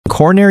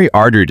Coronary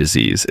artery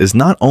disease is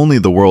not only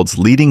the world's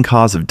leading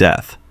cause of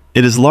death,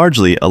 it is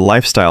largely a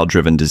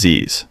lifestyle-driven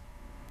disease.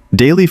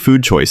 Daily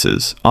food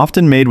choices,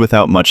 often made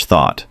without much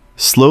thought,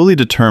 slowly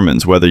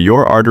determines whether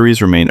your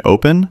arteries remain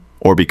open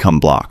or become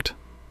blocked.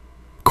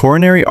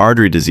 Coronary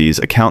artery disease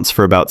accounts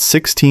for about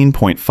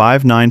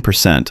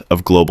 16.59%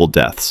 of global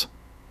deaths.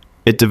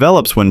 It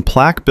develops when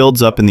plaque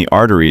builds up in the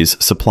arteries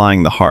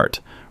supplying the heart,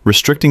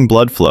 restricting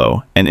blood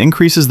flow, and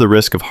increases the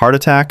risk of heart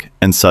attack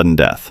and sudden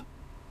death.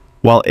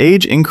 While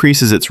age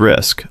increases its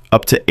risk,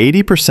 up to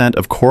 80%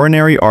 of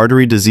coronary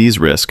artery disease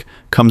risk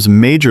comes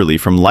majorly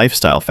from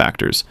lifestyle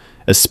factors,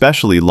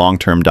 especially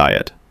long-term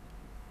diet.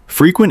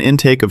 Frequent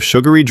intake of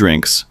sugary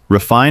drinks,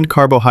 refined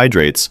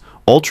carbohydrates,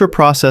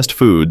 ultra-processed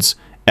foods,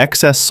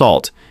 excess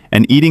salt,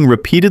 and eating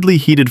repeatedly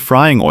heated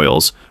frying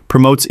oils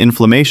promotes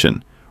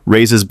inflammation,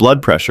 raises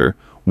blood pressure,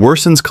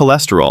 worsens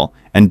cholesterol,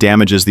 and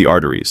damages the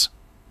arteries.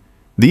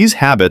 These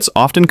habits,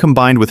 often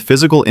combined with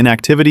physical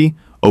inactivity,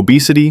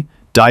 obesity,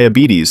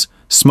 diabetes,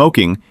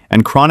 smoking,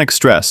 and chronic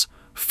stress,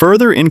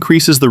 further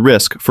increases the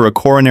risk for a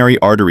coronary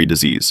artery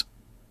disease.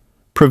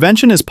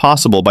 Prevention is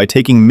possible by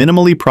taking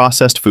minimally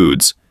processed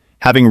foods,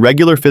 having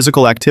regular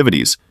physical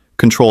activities,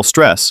 control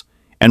stress,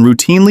 and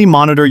routinely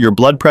monitor your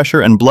blood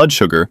pressure and blood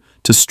sugar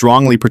to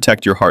strongly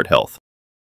protect your heart health.